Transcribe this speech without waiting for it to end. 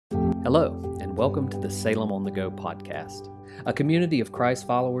Hello, and welcome to the Salem on the Go podcast, a community of Christ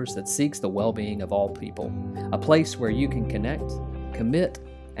followers that seeks the well-being of all people, a place where you can connect, commit,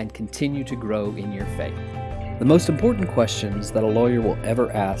 and continue to grow in your faith. The most important questions that a lawyer will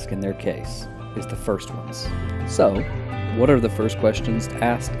ever ask in their case is the first ones. So, what are the first questions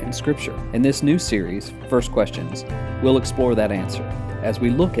asked in Scripture? In this new series, First Questions, we'll explore that answer as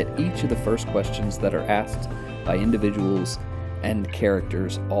we look at each of the first questions that are asked by individuals and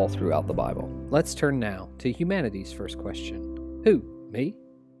characters all throughout the Bible. Let's turn now to humanity's first question. Who? Me?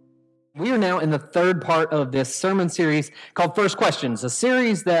 We are now in the third part of this sermon series called First Questions, a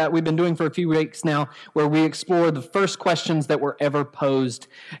series that we've been doing for a few weeks now where we explore the first questions that were ever posed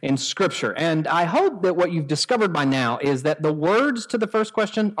in Scripture. And I hope that what you've discovered by now is that the words to the first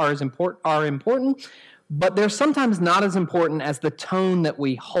question are important, but they're sometimes not as important as the tone that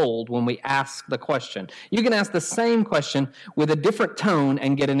we hold when we ask the question. You can ask the same question with a different tone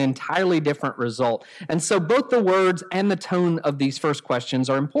and get an entirely different result. And so both the words and the tone of these first questions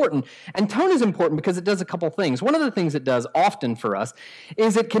are important. And tone is important because it does a couple things. One of the things it does often for us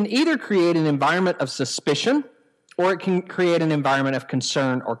is it can either create an environment of suspicion, or it can create an environment of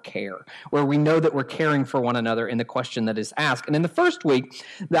concern or care, where we know that we're caring for one another in the question that is asked. And in the first week,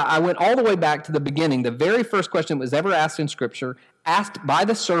 I went all the way back to the beginning. The very first question that was ever asked in Scripture, asked by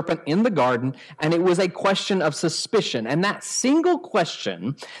the serpent in the garden, and it was a question of suspicion. And that single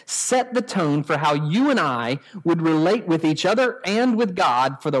question set the tone for how you and I would relate with each other and with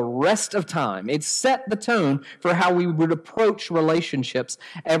God for the rest of time. It set the tone for how we would approach relationships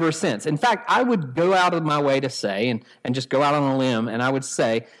ever since. In fact, I would go out of my way to say, and just go out on a limb, and I would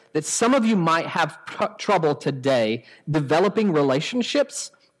say that some of you might have trouble today developing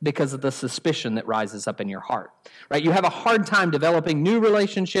relationships because of the suspicion that rises up in your heart, right? You have a hard time developing new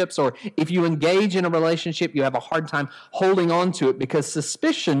relationships, or if you engage in a relationship, you have a hard time holding on to it because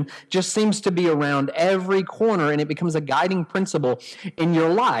suspicion just seems to be around every corner, and it becomes a guiding principle in your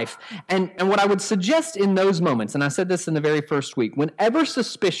life. And what I would suggest in those moments, and I said this in the very first week, whenever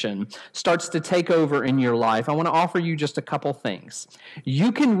suspicion starts to take over in your life, I want to offer you just a couple things.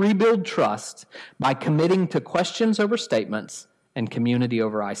 You can rebuild trust by committing to questions over statements and community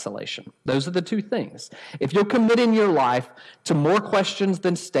over isolation. Those are the two things. If you'll commit in your life to more questions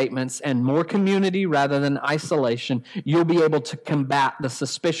than statements and more community rather than isolation, you'll be able to combat the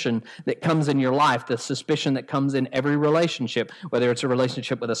suspicion that comes in your life, the suspicion that comes in every relationship, whether it's a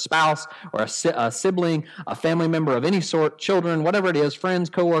relationship with a spouse or a sibling, a family member of any sort, children, whatever it is, friends,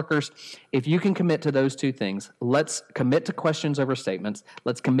 coworkers. If you can commit to those two things, let's commit to questions over statements.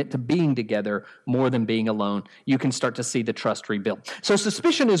 Let's commit to being together more than being alone. You can start to see the trust rebuild. So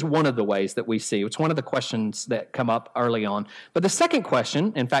suspicion is one of the ways that we see. It's one of the questions that come up early on. But the second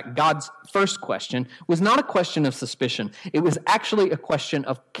question, in fact, God's first question, was not a question of suspicion. It was actually a question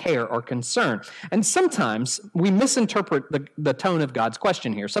of care or concern. And sometimes we misinterpret the tone of God's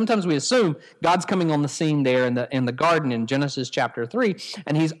question here. Sometimes we assume God's coming on the scene there in the garden in Genesis chapter 3,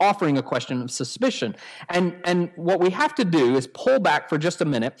 and he's offering a question of suspicion. And what we have to do is pull back for just a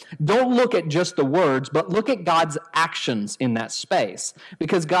minute. Don't look at just the words, but look at God's actions in that space,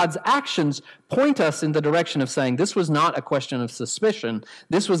 because God's actions point us in the direction of saying this was not a question of suspicion.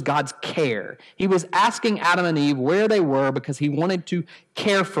 This was God's care. He was asking Adam and Eve where they were because he wanted to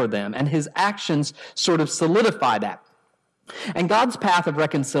care for them, and his actions sort of solidify that. And God's path of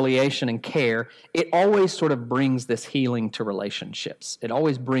reconciliation and care, it always sort of brings this healing to relationships. It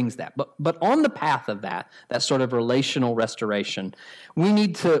always brings that. But on the path of that sort of relational restoration, we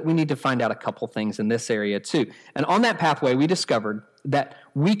need to find out a couple things in this area too. And on that pathway, we discovered that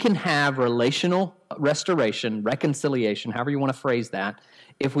we can have relational restoration, reconciliation, however you want to phrase that,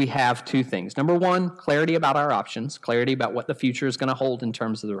 if we have two things. Number one, clarity about our options, clarity about what the future is going to hold in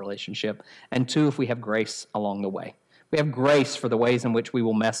terms of the relationship. And two, if we have grace along the way. We have grace for the ways in which we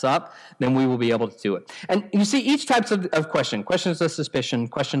will mess up, then we will be able to do it. And you see, each type of question, questions of suspicion,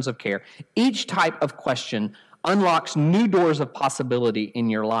 questions of care, each type of question unlocks new doors of possibility in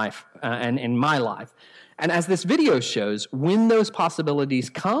your life and in my life. And as this video shows, when those possibilities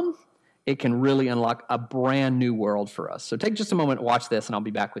come, it can really unlock a brand new world for us. So take just a moment to watch this, and I'll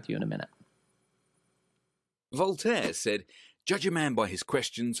be back with you in a minute. Voltaire said, "Judge a man by his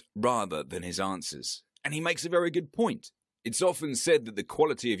questions rather than his answers." And he makes a very good point. It's often said that the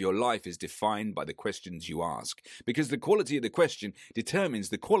quality of your life is defined by the questions you ask, because the quality of the question determines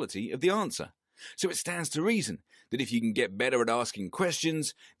the quality of the answer. So it stands to reason that if you can get better at asking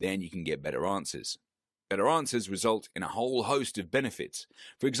questions, then you can get better answers. Better answers result in a whole host of benefits.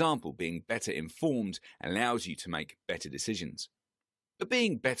 For example, being better informed allows you to make better decisions. But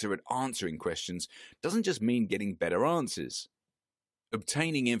being better at answering questions doesn't just mean getting better answers.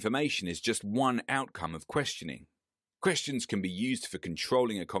 Obtaining information is just one outcome of questioning. Questions can be used for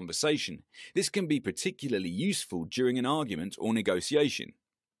controlling a conversation. This can be particularly useful during an argument or negotiation.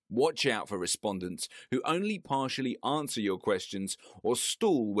 Watch out for respondents who only partially answer your questions or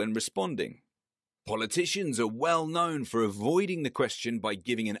stall when responding. Politicians are well known for avoiding the question by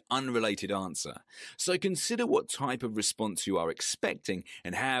giving an unrelated answer, so consider what type of response you are expecting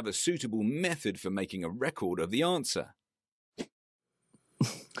and have a suitable method for making a record of the answer.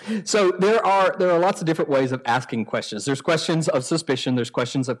 So there are lots of different ways of asking questions. There's questions of suspicion, there's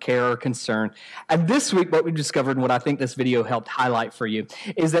questions of care or concern. And this week what we discovered, and what I think this video helped highlight for you,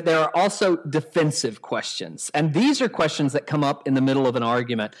 is that there are also defensive questions. And these are questions that come up in the middle of an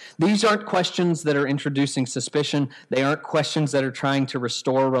argument. These aren't questions that are introducing suspicion. They aren't questions that are trying to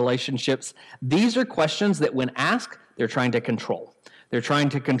restore relationships. These are questions that when asked, they're trying to control. They're trying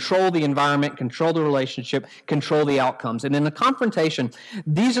to control the environment, control the relationship, control the outcomes. And in a confrontation,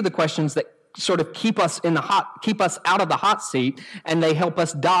 these are the questions that sort of keep us out of the hot seat, and they help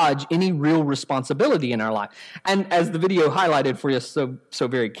us dodge any real responsibility in our life. And as the video highlighted for you so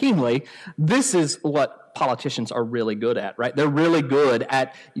very keenly, this is what politicians are really good at, right? They're really good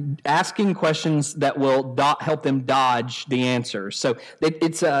at asking questions that will help them dodge the answers. So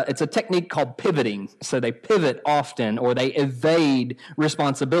it's a technique called pivoting. So they pivot often, or they evade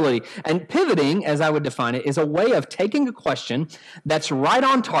responsibility. And pivoting, as I would define it, is a way of taking a question that's right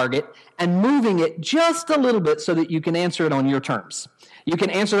on target and moving it just a little bit so that you can answer it on your terms. You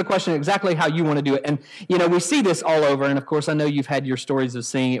can answer the question exactly how you want to do it. And, we see this all over. And, of course, I know you've had your stories of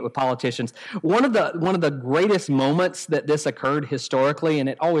seeing it with politicians. One of the greatest moments that this occurred historically, and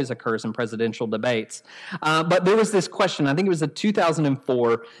it always occurs in presidential debates, but there was this question. I think it was the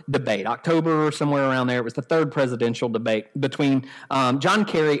 2004 debate, October or somewhere around there. It was the third presidential debate between John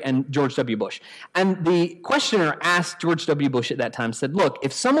Kerry and George W. Bush. And the questioner asked George W. Bush at that time, said, look,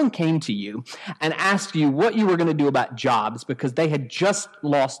 if someone came to you and asked you what you were going to do about jobs because they had just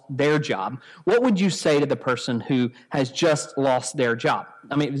lost their job, what would you say to the person who has just lost their job?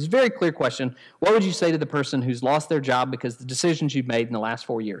 I mean, it was a very clear question. What would you say to the person who's lost their job because of the decisions you've made in the last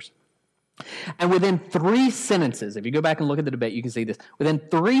 4 years? And within 3 sentences, if you go back and look at the debate, you can see this. Within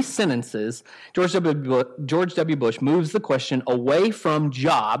 3 sentences, George W. Bush moves the question away from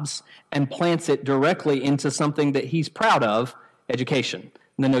jobs and plants it directly into something that he's proud of, education.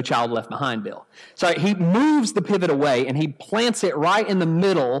 The No Child Left Behind bill. So he moves the pivot away and he plants it right in the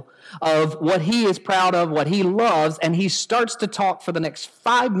middle of what he is proud of, what he loves, and he starts to talk for the next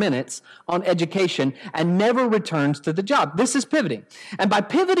 5 minutes on education and never returns to the job. This is pivoting. And by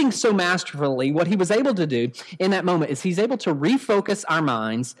pivoting so masterfully, what he was able to do in that moment is he's able to refocus our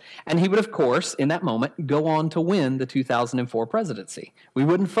minds, and he would, of course, in that moment, go on to win the 2004 presidency. We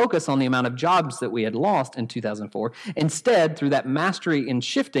wouldn't focus on the amount of jobs that we had lost in 2004. Instead, through that mastery in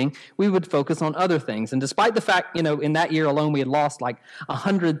shifting, we would focus on other things. And despite the fact, in that year alone, we had lost like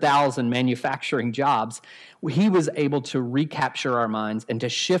 100,000 manufacturing jobs, he was able to recapture our minds and to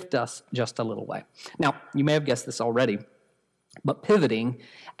shift us just a little way. Now, you may have guessed this already, but pivoting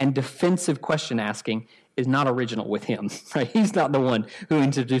and defensive question asking is not original with him, right? He's not the one who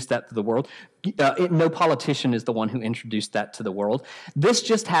introduced that to the world. No politician is the one who introduced that to the world. This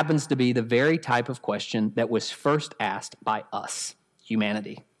just happens to be the very type of question that was first asked by us,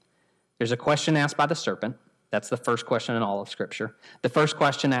 humanity. There's a question asked by the serpent. That's the first question in all of Scripture. The first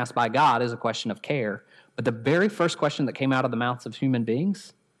question asked by God is a question of care. But the very first question that came out of the mouths of human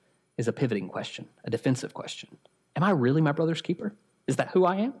beings is a pivoting question, a defensive question. Am I really my brother's keeper? Is that who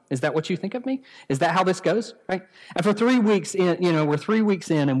I am? Is that what you think of me? Is that how this goes? Right? And for 3 weeks in, we're 3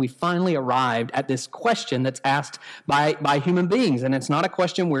 weeks in, and we finally arrived at this question that's asked by human beings. And it's not a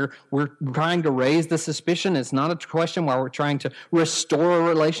question where we're trying to raise the suspicion. It's not a question where we're trying to restore a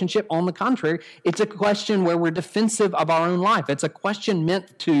relationship. On the contrary, it's a question where we're defensive of our own life. It's a question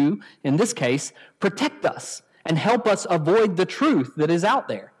meant to, in this case, protect us and help us avoid the truth that is out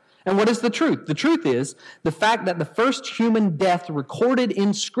there. And what is the truth? The truth is the fact that the first human death recorded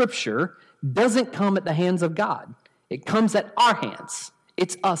in Scripture doesn't come at the hands of God. It comes at our hands.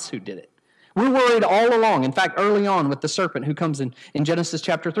 It's us who did it. We're worried all along. In fact, early on with the serpent who comes in Genesis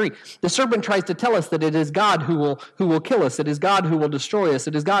chapter 3, the serpent tries to tell us that it is God who will kill us. It is God who will destroy us.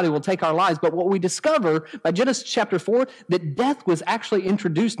 It is God who will take our lives. But what we discover by Genesis chapter 4, that death was actually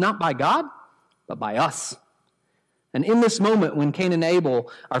introduced not by God, but by us. And in this moment, when Cain and Abel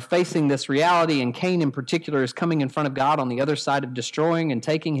are facing this reality, and Cain in particular is coming in front of God on the other side of destroying and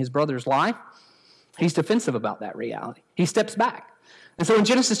taking his brother's life, he's defensive about that reality. He steps back. And so in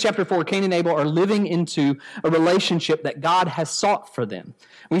Genesis chapter 4, Cain and Abel are living into a relationship that God has sought for them.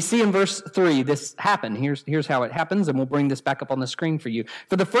 We see in verse 3 this happen. Here's how it happens, and we'll bring this back up on the screen for you.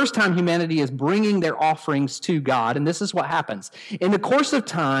 For the first time, humanity is bringing their offerings to God, and this is what happens. In the course of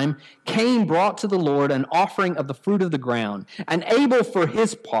time, Cain brought to the Lord an offering of the fruit of the ground, and Abel, for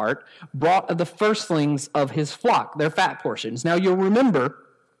his part, brought of the firstlings of his flock, their fat portions. Now you'll remember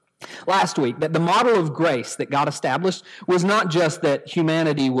last week that the model of grace that God established was not just that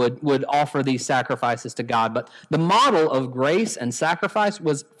humanity would offer these sacrifices to God, but the model of grace and sacrifice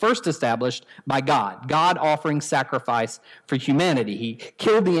was first established by God. God offering sacrifice for humanity. He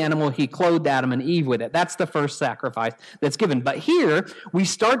killed the animal, he clothed Adam and Eve with it. That's the first sacrifice that's given. But here we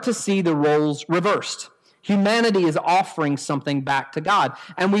start to see the roles reversed. Humanity is offering something back to God.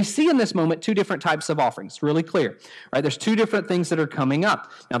 And we see in this moment two different types of offerings, really clear. Right? There's two different things that are coming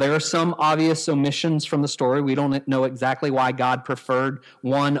up. Now, there are some obvious omissions from the story. We don't know exactly why God preferred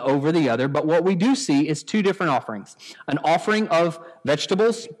one over the other, but what we do see is two different offerings. An offering of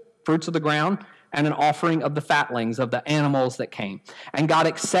vegetables, fruits of the ground, and an offering of the fatlings of the animals that came. And God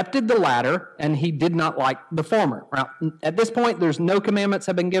accepted the latter, and he did not like the former. Now, at this point, there's no commandments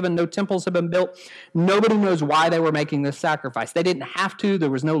have been given, no temples have been built. Nobody knows why they were making this sacrifice. They didn't have to. There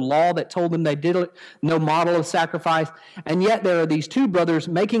was no law that told them they did it, no model of sacrifice. And yet there are these two brothers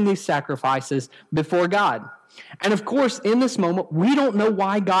making these sacrifices before God. And of course, in this moment, we don't know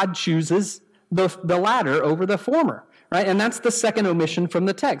why God chooses the latter over the former. Right? And that's the second omission from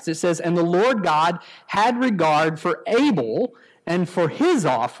the text. It says, and the Lord God had regard for Abel and for his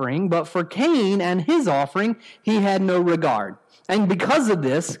offering, but for Cain and his offering he had no regard. And because of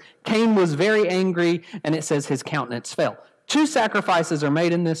this, Cain was very angry, and it says his countenance fell. Two sacrifices are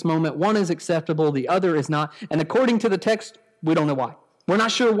made in this moment. One is acceptable, the other is not. And according to the text, we don't know why. We're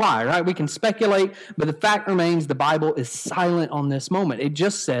not sure why, right? We can speculate, but the fact remains the Bible is silent on this moment. It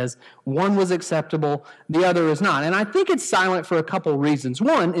just says one was acceptable, the other is not. And I think it's silent for a couple reasons.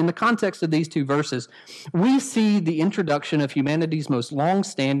 One, in the context of these two verses, we see the introduction of humanity's most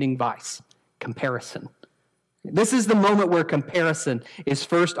long-standing vice, comparison. This is the moment where comparison is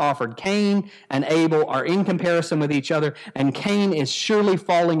first offered. Cain and Abel are in comparison with each other, and Cain is surely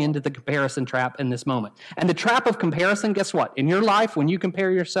falling into the comparison trap in this moment. And the trap of comparison, guess what? In your life, when you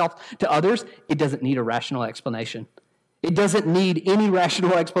compare yourself to others, it doesn't need a rational explanation. It doesn't need any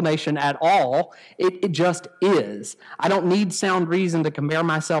rational explanation at all. It just is. I don't need sound reason to compare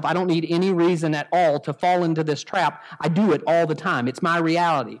myself. I don't need any reason at all to fall into this trap. I do it all the time. It's my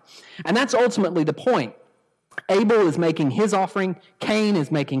reality. And that's ultimately the point. Abel is making his offering, Cain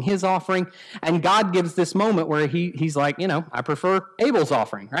is making his offering, and God gives this moment where he's like, I prefer Abel's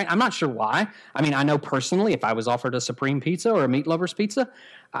offering, right? I'm not sure why. I mean, I know personally if I was offered a Supreme Pizza or a Meat Lovers Pizza,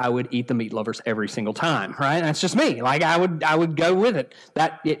 I would eat the Meat Lovers every single time, right? That's just me. Like I would go with it.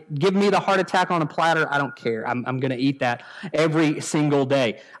 Give me the heart attack on a platter. I don't care. I'm going to eat that every single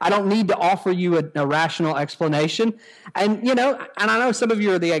day. I don't need to offer you a rational explanation. And I know some of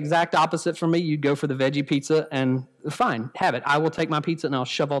you are the exact opposite from me. You'd go for the veggie pizza, and fine, have it. I will take my pizza and I'll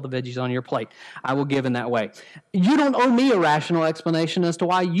shove all the veggies on your plate. I will give in that way. You don't owe me a rational explanation as to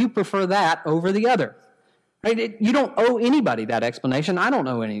why you prefer that over the other. Right? You don't owe anybody that explanation. I don't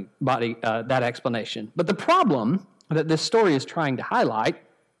owe anybody that explanation. But the problem that this story is trying to highlight,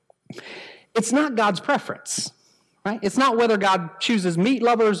 it's not God's preference. Right? It's not whether God chooses Meat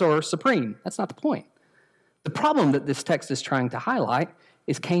Lovers or Supreme. That's not the point. The problem that this text is trying to highlight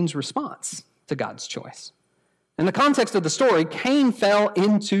is Cain's response to God's choice. In the context of the story, Cain fell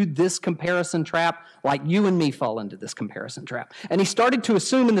into this comparison trap like you and me fall into this comparison trap. And he started to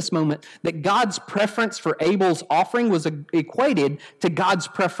assume in this moment that God's preference for Abel's offering was equated to God's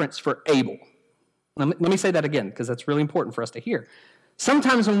preference for Abel. Let me say that again, because that's really important for us to hear.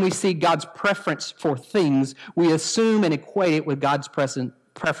 Sometimes when we see God's preference for things, we assume and equate it with God's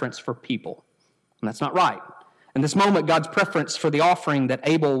preference for people. And that's not right. In this moment, God's preference for the offering that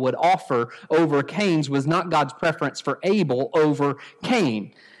Abel would offer over Cain's was not God's preference for Abel over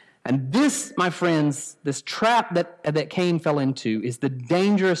Cain. And this, my friends, this trap that Cain fell into is the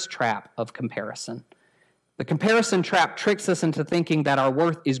dangerous trap of comparison. The comparison trap tricks us into thinking that our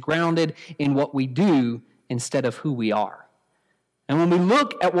worth is grounded in what we do instead of who we are. And when we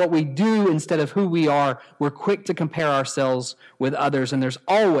look at what we do instead of who we are, we're quick to compare ourselves with others, and there's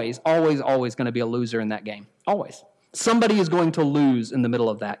always going to be a loser in that game. Always. Somebody is going to lose in the middle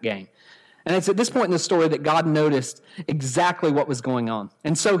of that game. And it's at this point in the story that God noticed exactly what was going on.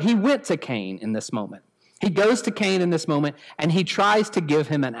 And so he went to Cain in this moment. He goes to Cain in this moment, and he tries to give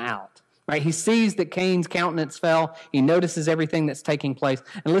him an out. Right? He sees that Cain's countenance fell. He notices everything that's taking place.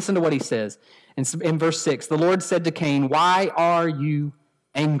 And listen to what he says. In verse 6, the Lord said to Cain, "Why are you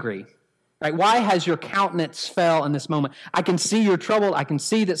angry?" Right? Why has your countenance fell in this moment? I can see you're troubled. I can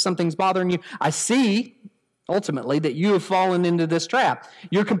see that something's bothering you. I see, ultimately, that you have fallen into this trap.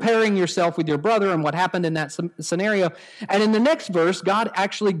 You're comparing yourself with your brother and what happened in that scenario. And in the next verse, God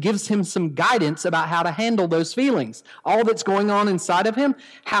actually gives him some guidance about how to handle those feelings. All that's going on inside of him,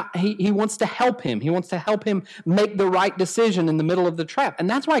 how he wants to help him. He wants to help him make the right decision in the middle of the trap. And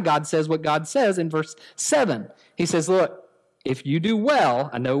that's why God says what God says in verse 7. He says, look, if you do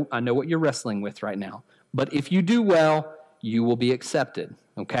well, I know what you're wrestling with right now, but if you do well, you will be accepted,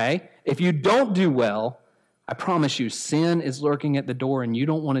 okay? If you don't do well, I promise you, sin is lurking at the door, and you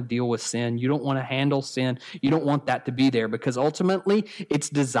don't want to deal with sin. You don't want to handle sin. You don't want that to be there, because ultimately its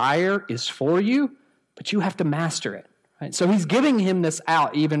desire is for you, but you have to master it. Right? So he's giving him this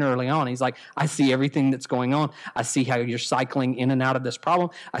out even early on. He's like, I see everything that's going on. I see how you're cycling in and out of this problem.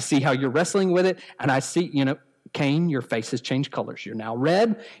 I see how you're wrestling with it, and I see, Cain, your face has changed colors. You're now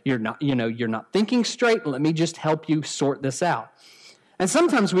red. You're not thinking straight. Let me just help you sort this out. And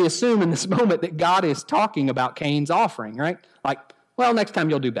sometimes we assume in this moment that God is talking about Cain's offering, right? Like, well, next time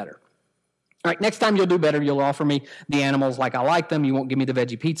you'll do better. All right, next time you'll do better. You'll offer me the animals like I like them. You won't give me the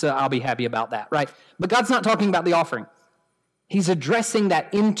veggie pizza. I'll be happy about that, right? But God's not talking about the offering. He's addressing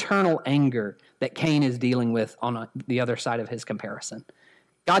that internal anger that Cain is dealing with on the other side of his comparison.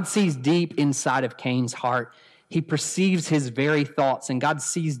 God sees deep inside of Cain's heart. He perceives his very thoughts, and God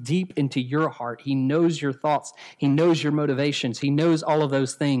sees deep into your heart. He knows your thoughts. He knows your motivations. He knows all of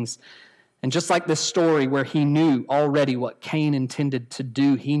those things. And just like this story where he knew already what Cain intended to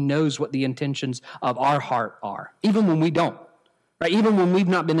do, he knows what the intentions of our heart are, even when we don't. Right? Even when we've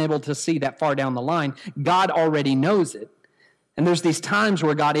not been able to see that far down the line, God already knows it. And there's these times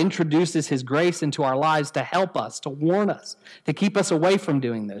where God introduces his grace into our lives to help us, to warn us, to keep us away from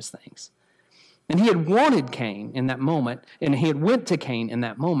doing those things. And he had wanted Cain in that moment, and he had went to Cain in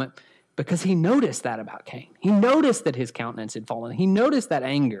that moment because he noticed that about Cain. He noticed that his countenance had fallen. He noticed that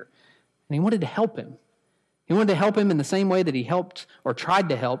anger, and he wanted to help him. He wanted to help him in the same way that he helped or tried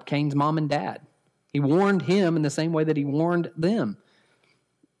to help Cain's mom and dad. He warned him in the same way that he warned them.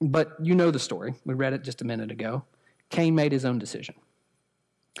 But you know the story. We read it just a minute ago. Cain made his own decision.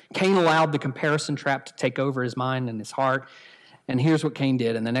 Cain allowed the comparison trap to take over his mind and his heart. And here's what Cain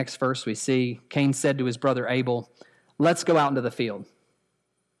did. In the next verse we see, Cain said to his brother Abel, "Let's go out into the field."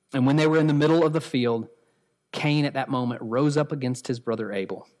 And when they were in the middle of the field, Cain at that moment rose up against his brother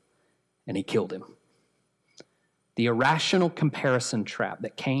Abel, and he killed him. The irrational comparison trap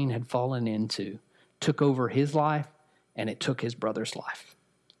that Cain had fallen into took over his life, and it took his brother's life.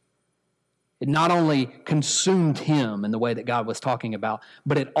 It not only consumed him in the way that God was talking about,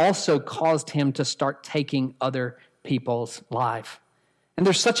 but it also caused him to start taking other people's life. And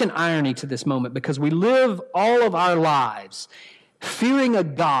there's such an irony to this moment because we live all of our lives fearing a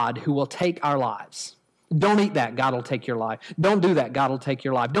God who will take our lives. Don't eat that, God will take your life. Don't do that, God will take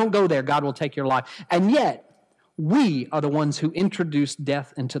your life. Don't go there, God will take your life. And yet, we are the ones who introduce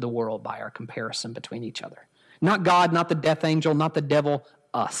death into the world by our comparison between each other. Not God, not the death angel, not the devil,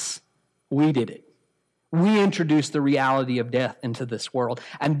 us. We did it. We introduced the reality of death into this world.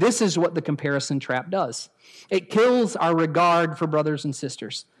 And this is what the comparison trap does. It kills our regard for brothers and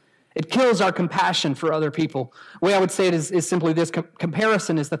sisters. It kills our compassion for other people. The way I would say it is simply this.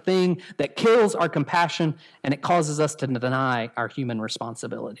 Comparison is the thing that kills our compassion, and it causes us to deny our human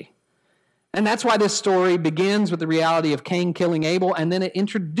responsibility. And that's why this story begins with the reality of Cain killing Abel, and then it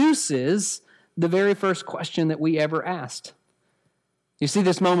introduces the very first question that we ever asked. You see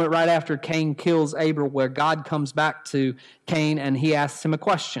this moment right after Cain kills Abel where God comes back to Cain and he asks him a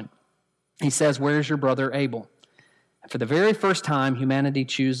question. He says, "Where's your brother Abel?" And for the very first time, humanity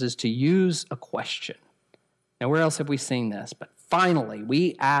chooses to use a question. Now, where else have we seen this? But finally,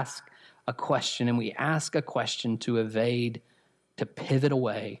 we ask a question, and we ask a question to evade, to pivot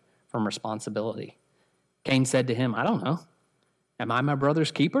away from responsibility. Cain said to him, "I don't know. Am I my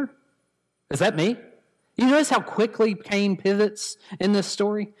brother's keeper? Is that me?" You notice how quickly Cain pivots in this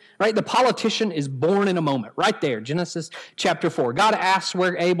story, right? The politician is born in a moment, right there, Genesis chapter 4. God asks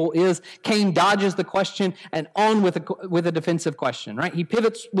where Abel is. Cain dodges the question and on with a defensive question, right? He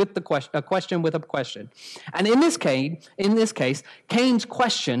pivots with a question with a question. And in this case, Cain's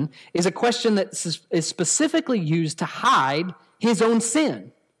question is a question that is specifically used to hide his own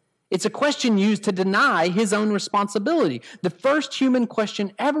sin. It's a question used to deny his own responsibility. The first human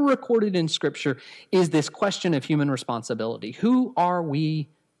question ever recorded in Scripture is this question of human responsibility. Who are we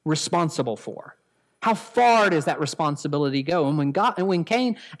responsible for? How far does that responsibility go? And when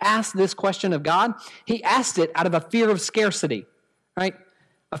Cain asked this question of God, he asked it out of a fear of scarcity, right?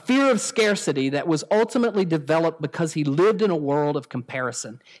 A fear of scarcity that was ultimately developed because he lived in a world of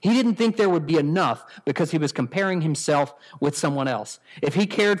comparison. He didn't think there would be enough because he was comparing himself with someone else. If he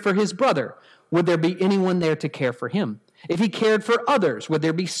cared for his brother, would there be anyone there to care for him? If he cared for others, would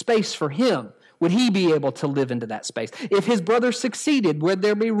there be space for him? Would he be able to live into that space? If his brother succeeded, would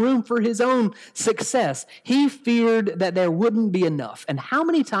there be room for his own success? He feared that there wouldn't be enough. And how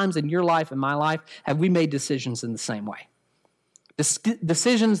many times in your life and my life have we made decisions in the same way?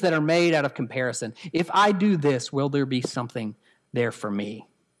 Decisions that are made out of comparison. If I do this, will there be something there for me?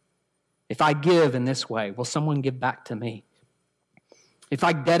 If I give in this way, will someone give back to me? If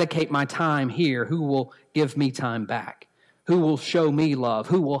I dedicate my time here, who will give me time back? Who will show me love?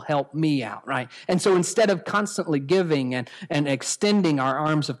 Who will help me out, right? And so instead of constantly giving and extending our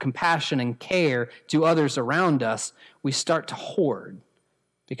arms of compassion and care to others around us, we start to hoard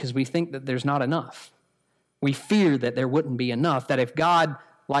because we think that there's not enough. We fear that there wouldn't be enough, that if God,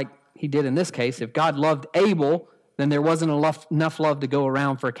 like he did in this case, if God loved Abel, then there wasn't enough love to go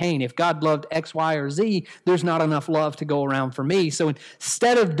around for Cain. If God loved X, Y, or Z, there's not enough love to go around for me. So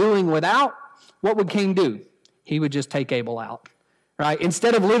instead of doing without, what would Cain do? He would just take Abel out, right?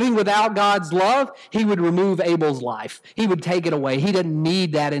 Instead of living without God's love, he would remove Abel's life. He would take it away. He didn't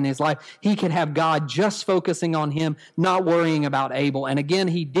need that in his life. He could have God just focusing on him, not worrying about Abel. And again,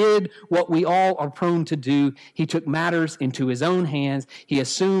 he did what we all are prone to do. He took matters into his own hands. He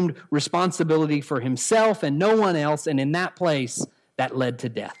assumed responsibility for himself and no one else. And in that place, that led to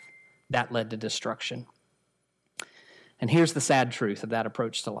death. That led to destruction. And here's the sad truth of that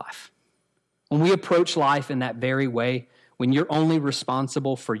approach to life. When we approach life in that very way, when you're only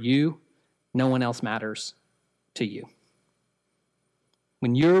responsible for you, no one else matters to you.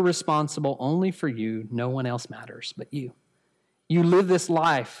 When you're responsible only for you, no one else matters but you. You live this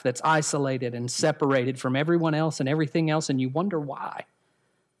life that's isolated and separated from everyone else and everything else, and you wonder why.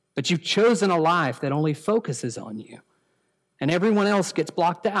 But you've chosen a life that only focuses on you, and everyone else gets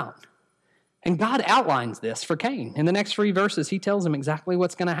blocked out. And God outlines this for Cain. In the next 3 verses, he tells him exactly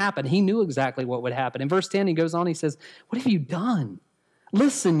what's going to happen. He knew exactly what would happen. In verse 10, he goes on, he says, "What have you done?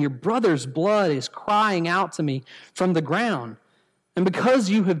 Listen, your brother's blood is crying out to me from the ground. And because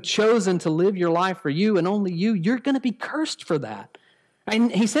you have chosen to live your life for you and only you, you're going to be cursed for that."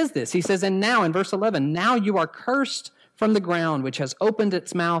 And he says this. He says, "And now," in verse 11, "now you are cursed from the ground, which has opened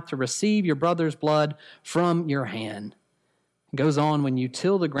its mouth to receive your brother's blood from your hand." It goes on, "When you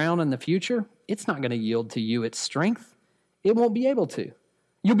till the ground in the future, it's not going to yield to you its strength. It won't be able to.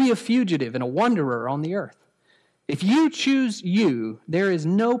 You'll be a fugitive and a wanderer on the earth. If you choose you, there is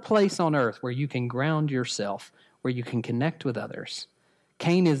no place on earth where you can ground yourself, where you can connect with others."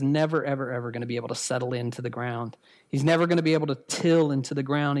 Cain is never, ever, ever going to be able to settle into the ground. He's never going to be able to till into the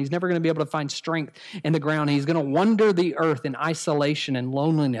ground. He's never going to be able to find strength in the ground. He's going to wander the earth in isolation and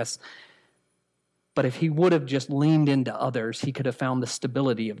loneliness. But if he would have just leaned into others, he could have found the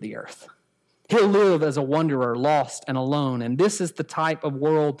stability of the earth. He'll live as a wanderer, lost and alone. And this is the type of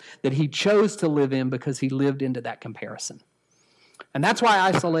world that he chose to live in because he lived into that comparison. And that's why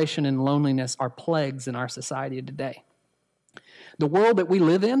isolation and loneliness are plagues in our society today. The world that we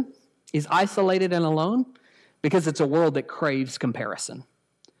live in is isolated and alone because it's a world that craves comparison.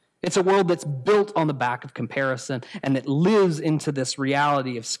 It's a world that's built on the back of comparison and that lives into this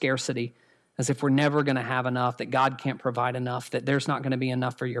reality of scarcity, as if we're never going to have enough, that God can't provide enough, that there's not going to be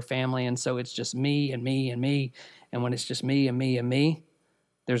enough for your family, and so it's just me and me and me. And when it's just me and me and me,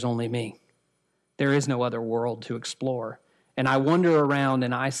 there's only me. There is no other world to explore. And I wander around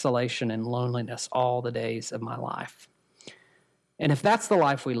in isolation and loneliness all the days of my life. And if that's the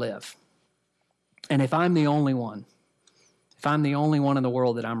life we live, and if I'm the only one in the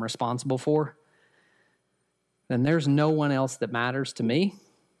world that I'm responsible for, then there's no one else that matters to me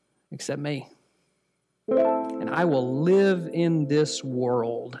except me. And I will live in this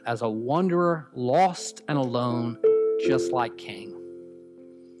world as a wanderer, lost and alone, just like Cain.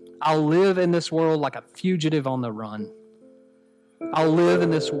 I'll live in this world like a fugitive on the run. I'll live in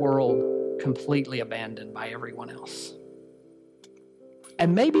this world completely abandoned by everyone else.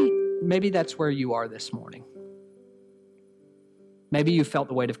 And maybe that's where you are this morning. Maybe you felt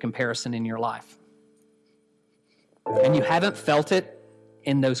the weight of comparison in your life. And you haven't felt it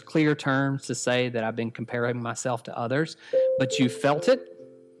in those clear terms to say that I've been comparing myself to others, but you felt it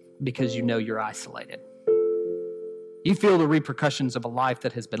because you know you're isolated. You feel the repercussions of a life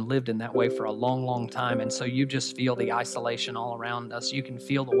that has been lived in that way for a long, long time, and so you just feel the isolation all around us. You can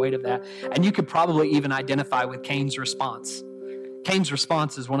feel the weight of that, and you could probably even identify with Cain's response. Cain's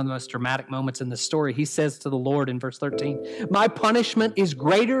response is one of the most dramatic moments in the story. He says to the Lord in verse 13, "My punishment is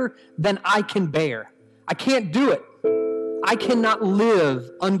greater than I can bear." I can't do it. I cannot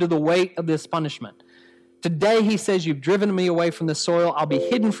live under the weight of this punishment. Today, he says, you've driven me away from the soil. I'll be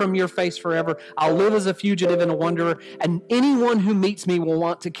hidden from your face forever. I'll live as a fugitive and a wanderer, and anyone who meets me will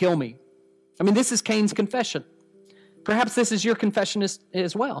want to kill me. I mean, this is Cain's confession. Perhaps this is your confession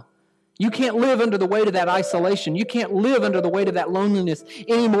as well. You can't live under the weight of that isolation. You can't live under the weight of that loneliness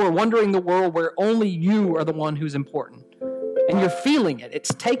anymore, wandering the world where only you are the one who's important. And you're feeling it.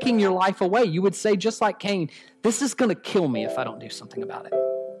 It's taking your life away. You would say, just like Cain, this is going to kill me if I don't do something about it.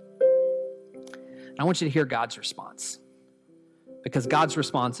 And I want you to hear God's response, because God's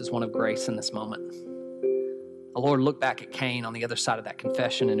response is one of grace in this moment. The Lord looked back at Cain on the other side of that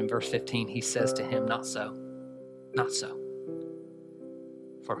confession, and in verse 15, he says to him, "Not so, not so.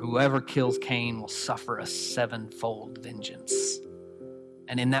 For whoever kills Cain will suffer a sevenfold vengeance."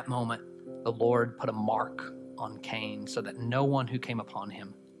 And in that moment, the Lord put a mark on Cain so that no one who came upon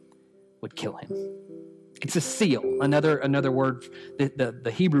him would kill him. It's a seal. Another word,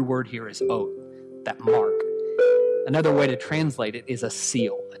 the Hebrew word here is ot, that mark. Another way to translate it is a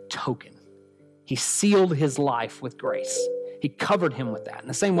seal, a token. He sealed his life with grace. He covered him with that. In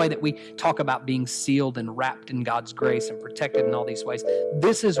the same way that we talk about being sealed and wrapped in God's grace and protected in all these ways,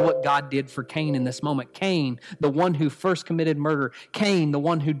 this is what God did for Cain in this moment. Cain, the one who first committed murder. Cain, the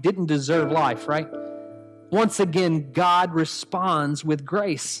one who didn't deserve life, right? Once again, God responds with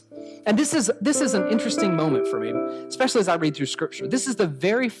grace. And this is an interesting moment for me, especially as I read through Scripture. This is the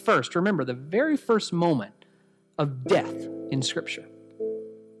very first moment of death in Scripture.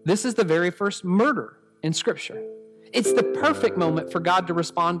 This is the very first murder in Scripture. It's the perfect moment for God to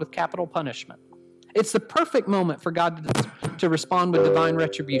respond with capital punishment. It's the perfect moment for God to respond with divine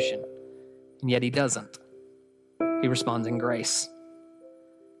retribution. And yet he doesn't. He responds in grace.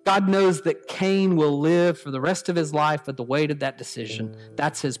 God knows that Cain will live for the rest of his life with the weight of that decision.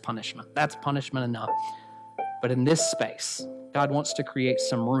 That's his punishment. That's punishment enough. But in this space, God wants to create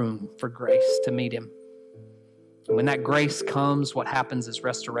some room for grace to meet him. And when that grace comes, what happens is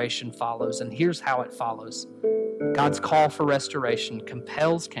restoration follows. And here's how it follows. God's call for restoration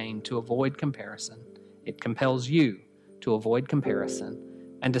compels Cain to avoid comparison. It compels you to avoid comparison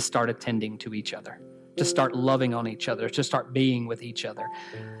and to start attending to each other, to start loving on each other, to start being with each other.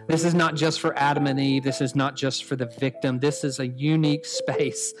 This is not just for Adam and Eve. This is not just for the victim. This is a unique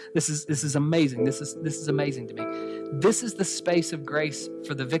space. This is amazing. This is amazing to me. This is the space of grace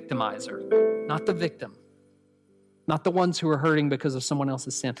for the victimizer, not the victim, not the ones who are hurting because of someone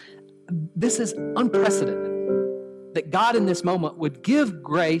else's sin. This is unprecedented, that God in this moment would give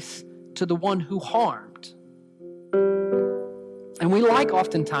grace to the one who harmed. And we like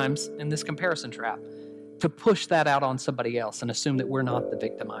oftentimes in this comparison trap to push that out on somebody else and assume that we're not the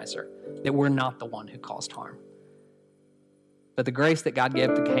victimizer, that we're not the one who caused harm. But the grace that God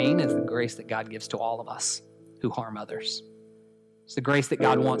gave to Cain is the grace that God gives to all of us who harm others. It's the grace that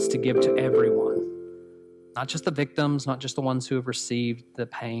God wants to give to everyone. Not just the victims, not just the ones who have received the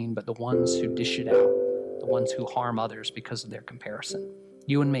pain, but the ones who dish it out, the ones who harm others because of their comparison.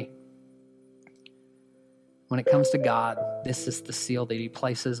 You and me. When it comes to God, this is the seal that he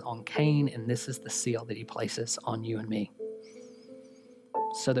places on Cain, and this is the seal that he places on you and me.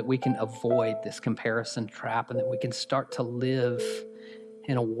 So that we can avoid this comparison trap and that we can start to live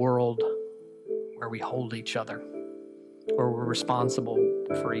in a world where we hold each other, where we're responsible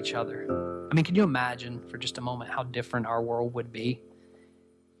for each other. I mean, can you imagine for just a moment how different our world would be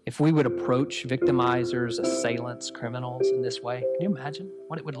if we would approach victimizers, assailants, criminals in this way? Can you imagine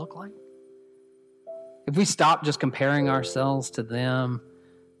what it would look like? If we stopped just comparing ourselves to them,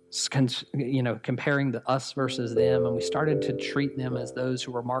 comparing the us versus them, and we started to treat them as those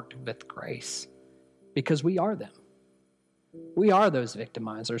who were marked with grace, because we are them. We are those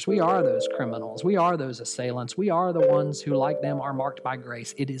victimizers. We are those criminals. We are those assailants. We are the ones who, like them, are marked by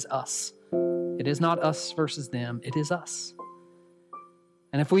grace. It is us. It is not us versus them. It is us.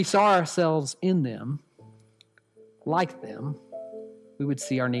 And if we saw ourselves in them, like them, we would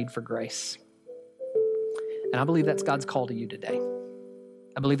see our need for grace. And I believe that's God's call to you today.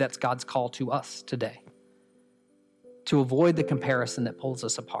 I believe that's God's call to us today. To avoid the comparison that pulls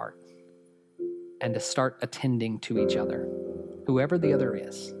us apart and to start attending to each other, whoever the other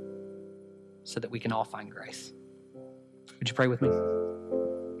is, so that we can all find grace. Would you pray with me?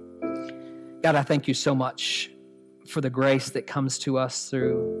 God, I thank you so much for the grace that comes to us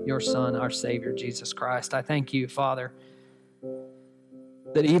through your Son, our Savior, Jesus Christ. I thank you, Father,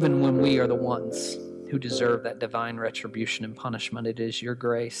 that even when we are the ones who deserve that divine retribution and punishment, it is your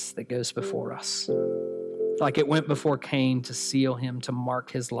grace that goes before us. like it went before Cain to seal him, to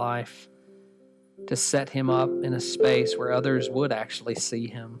mark his life, to set him up in a space where others would actually see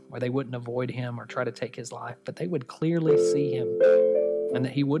him, where they wouldn't avoid him or try to take his life, but they would clearly see him and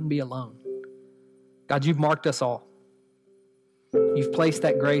that he wouldn't be alone. God, you've marked us all. You've placed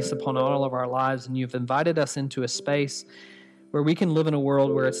that grace upon all of our lives, and you've invited us into a space where we can live in a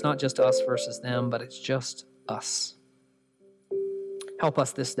world where it's not just us versus them, but it's just us. Help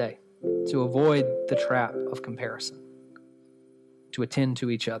us this day to avoid the trap of comparison, to attend to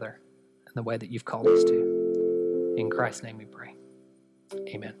each other in the way that you've called us to. In Christ's name we pray.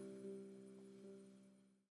 Amen.